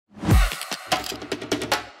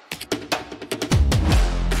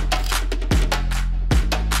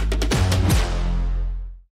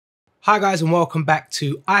Hi guys and welcome back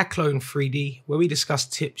to iClone 3D, where we discuss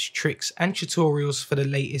tips, tricks and tutorials for the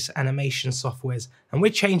latest animation softwares, and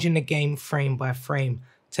we're changing the game frame by frame.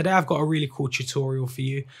 Today I've got a really cool tutorial for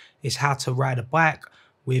you. It's how to ride a bike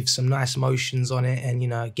with some nice motions on it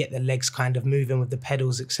and get the legs kind of moving with the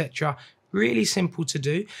pedals, etc. Really simple to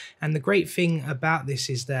do, and the great thing about this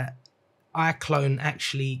is that iClone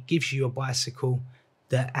actually gives you a bicycle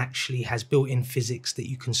that actually has built-in physics that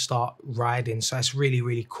you can start riding. So that's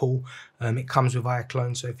really cool. It comes with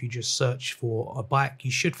iClone, so if you just search for a bike,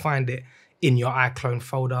 you should find it in your iClone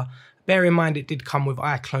folder. Bear in mind it did come with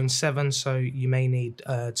iClone 7, so you may need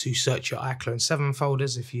to search your iClone 7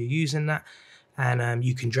 folders if you're using that, and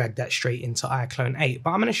you can drag that straight into iClone 8. But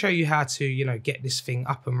I'm going to show you how to get this thing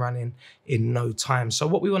up and running in no time. So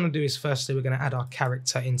what we want to do is firstly we're going to add our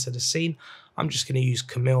character into the scene. I'm just going to use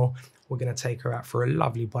Camille. We're going to take her out for a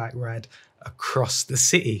lovely bike ride across the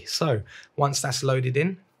city. So once that's loaded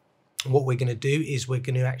in, what we're going to do is we're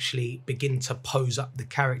going to actually begin to pose up the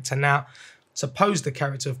character. Now, to pose the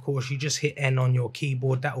character, of course, you just hit N on your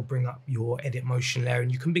keyboard. That will bring up your edit motion layer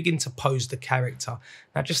and you can begin to pose the character.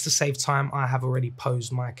 Now, just to save time, I have already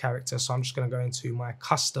posed my character. So I'm just going to go into my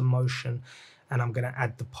custom motion and I'm going to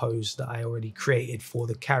add the pose that I already created for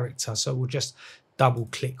the character. So we'll just double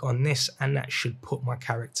click on this and that should put my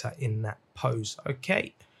character in that pose.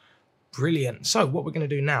 Okay, brilliant. So what we're going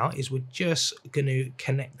to do now is we're just going to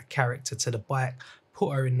connect the character to the bike,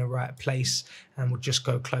 put her in the right place, and we'll just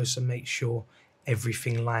go close and make sure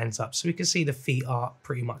everything lines up. So we can see the feet are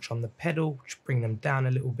pretty much on the pedal. Just bring them down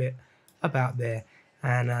a little bit, about there,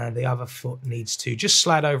 and the other foot needs to just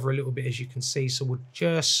slide over a little bit, as you can see. So we'll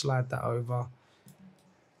just slide that over,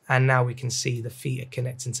 and now we can see the feet are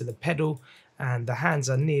connecting to the pedal and the hands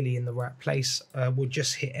are nearly in the right place. We'll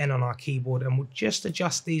just hit N on our keyboard and we'll just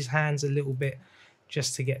adjust these hands a little bit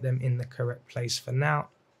just to get them in the correct place for now.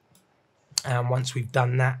 And once we've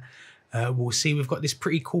done that, we'll see we've got this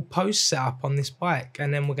pretty cool pose set up on this bike,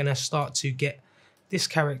 and then we're going to start to get this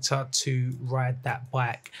character to ride that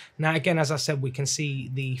bike. Now again, as I said, we can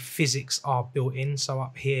see the physics are built in. So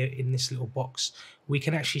up here in this little box, we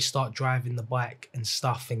can actually start driving the bike and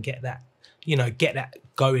stuff and get that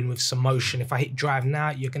going with some motion. If I hit drive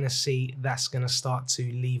now, you're going to see that's going to start to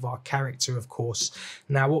leave our character, of course.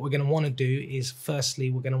 Now what we're going to want to do is firstly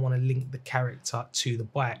we're going to want to link the character to the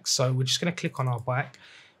bike. So we're just going to click on our bike,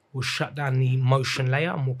 we'll shut down the motion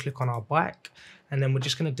layer and we'll click on our bike, and then we're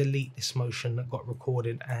just going to delete this motion that got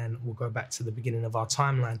recorded and we'll go back to the beginning of our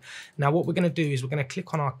timeline. Now what we're going to do is we're going to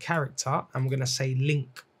click on our character and we're going to say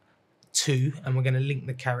link to, and we're going to link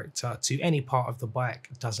the character to any part of the bike.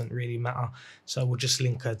 It doesn't really matter, so we'll just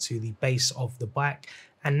link her to the base of the bike.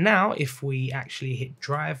 And now if we actually hit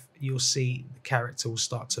drive, you'll see the character will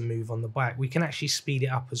start to move on the bike. We can actually speed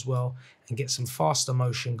it up as well and get some faster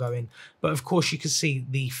motion going, but of course you can see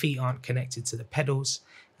the feet aren't connected to the pedals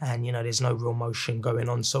and there's no real motion going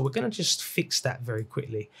on. So we're going to just fix that very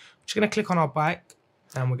quickly. We're just going to click on our bike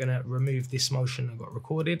and we're going to remove this motion that got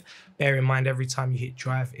recorded. Bear in mind, every time you hit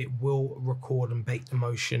drive, it will record and bake the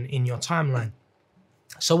motion in your timeline.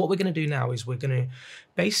 So what we're going to do now is we're going to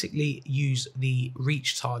basically use the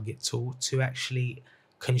reach target tool to actually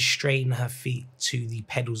constrain her feet to the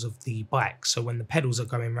pedals of the bike. So when the pedals are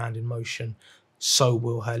going around in motion, so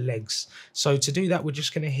will her legs. So to do that, we're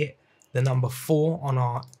just going to hit the number 4 on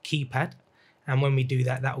our keypad. And when we do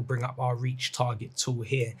that, that will bring up our reach target tool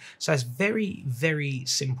here. So it's very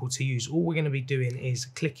simple to use. All we're going to be doing is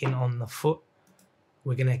clicking on the foot.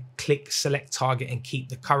 We're going to click select target and keep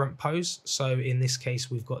the current pose. So in this case,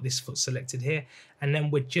 we've got this foot selected here. And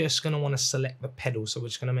then we're just going to want to select the pedal. So we're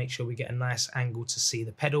just going to make sure we get a nice angle to see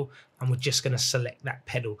the pedal. And we're just going to select that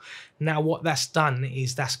pedal. Now what that's done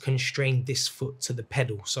is that's constrained this foot to the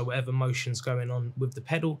pedal. So whatever motion's going on with the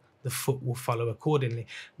pedal, the foot will follow accordingly.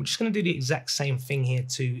 We're just going to do the exact same thing here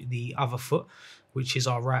to the other foot, which is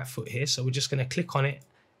our right foot here. So we're just going to click on it,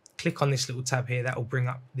 click on this little tab here, that will bring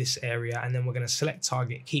up this area, and then we're going to select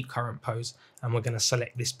target, keep current pose, and we're going to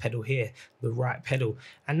select this pedal here, the right pedal.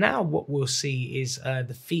 And now what we'll see is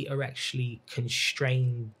the feet are actually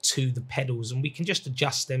constrained to the pedals, and we can just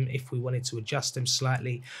adjust them if we wanted to adjust them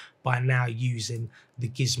slightly by now using the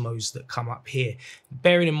gizmos that come up here.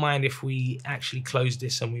 Bearing in mind, if we actually close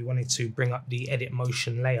this and we wanted to bring up the edit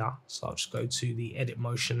motion layer, so I'll just go to the edit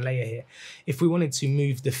motion layer here. If we wanted to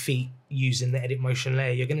move the feet using the edit motion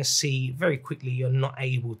layer, you're going to see very quickly you're not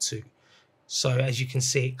able to. So as you can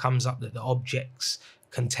see, it comes up that the objects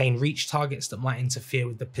contain reach targets that might interfere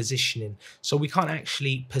with the positioning. So we can't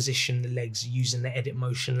actually position the legs using the edit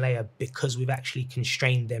motion layer because we've actually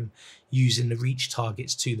constrained them using the reach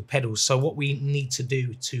targets to the pedals. So what we need to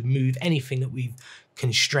do to move anything that we've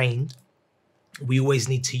constrained, we always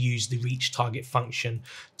need to use the reach target function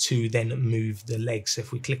to then move the legs. So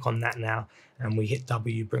if we click on that now and we hit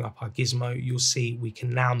W, bring up our gizmo, you'll see we can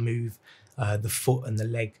now move the foot and the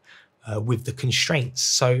leg with the constraints.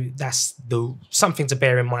 So that's something to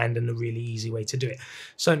bear in mind and a really easy way to do it.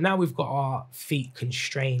 So now we've got our feet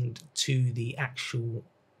constrained to the actual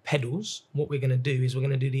pedals. What we're going to do is we're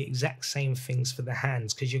going to do the exact same things for the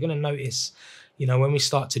hands, because you're going to notice, you know, when we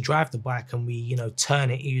start to drive the bike and we, you know, turn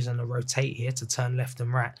it using the rotate here to turn left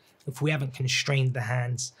and right, if we haven't constrained the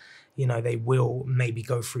hands, you know, they will maybe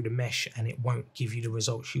go through the mesh and it won't give you the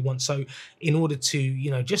results you want. So in order to, you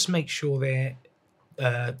know, just make sure they're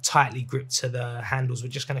tightly gripped to the handles, we're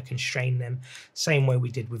just going to constrain them same way we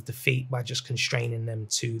did with the feet, by just constraining them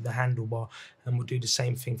to the handlebar. And we'll do the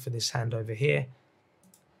same thing for this hand over here,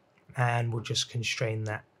 and we'll just constrain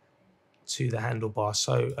that to the handlebar.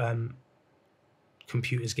 So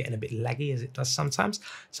computer's getting a bit laggy, as it does sometimes.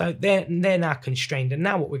 So they're now constrained, and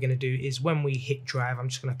now what we're going to do is when we hit drive, I'm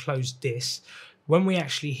just going to close this. When we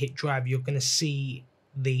actually hit drive, you're going to see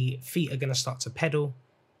the feet are going to start to pedal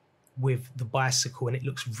with the bicycle, and it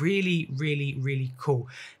looks really, really, really cool.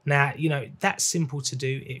 Now, you know, that's simple to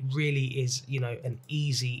do. It really is, you know, an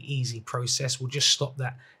easy process. We'll just stop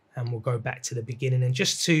that and we'll go back to the beginning. And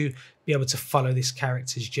just to be able to follow this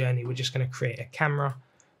character's journey, we're just going to create a camera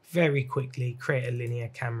very quickly, create a linear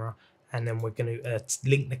camera, and then we're going to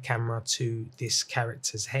link the camera to this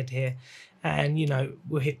character's head here. And, you know,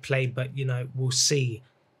 we'll hit play, but, you know, we'll see.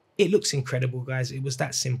 It looks incredible, guys. It was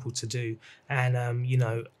that simple to do. And, you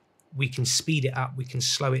know, we can speed it up, we can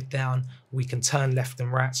slow it down, we can turn left and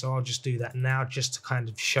right. So I'll just do that now just to kind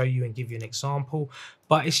of show you and give you an example.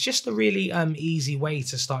 But it's just a really easy way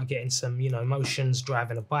to start getting some, you know, motions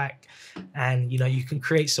driving a bike. And, you know, you can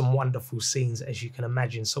create some wonderful scenes, as you can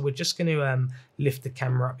imagine. So we're just going to lift the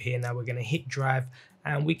camera up here. Now we're going to hit drive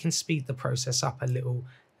and we can speed the process up a little.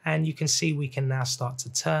 And you can see we can now start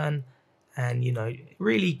to turn and, you know,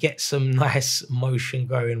 really get some nice motion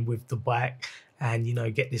going with the bike. And, you know,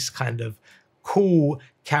 get this kind of cool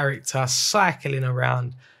character cycling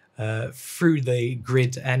around through the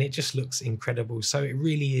grid, and it just looks incredible. So it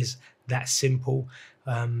really is that simple.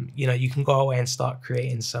 You know, you can go away and start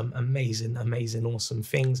creating some amazing, awesome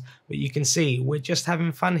things. But you can see we're just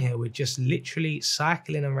having fun here. We're just literally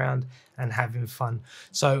cycling around and having fun.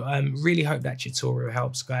 So really hope that tutorial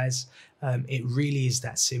helps, guys. It really is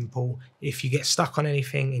that simple. If you get stuck on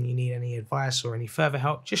anything and you need any advice or any further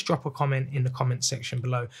help, just drop a comment in the comment section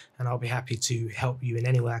below and I'll be happy to help you in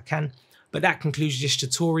any way I can. But that concludes this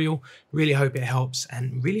tutorial. Really hope it helps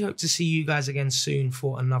and really hope to see you guys again soon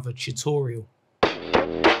for another tutorial.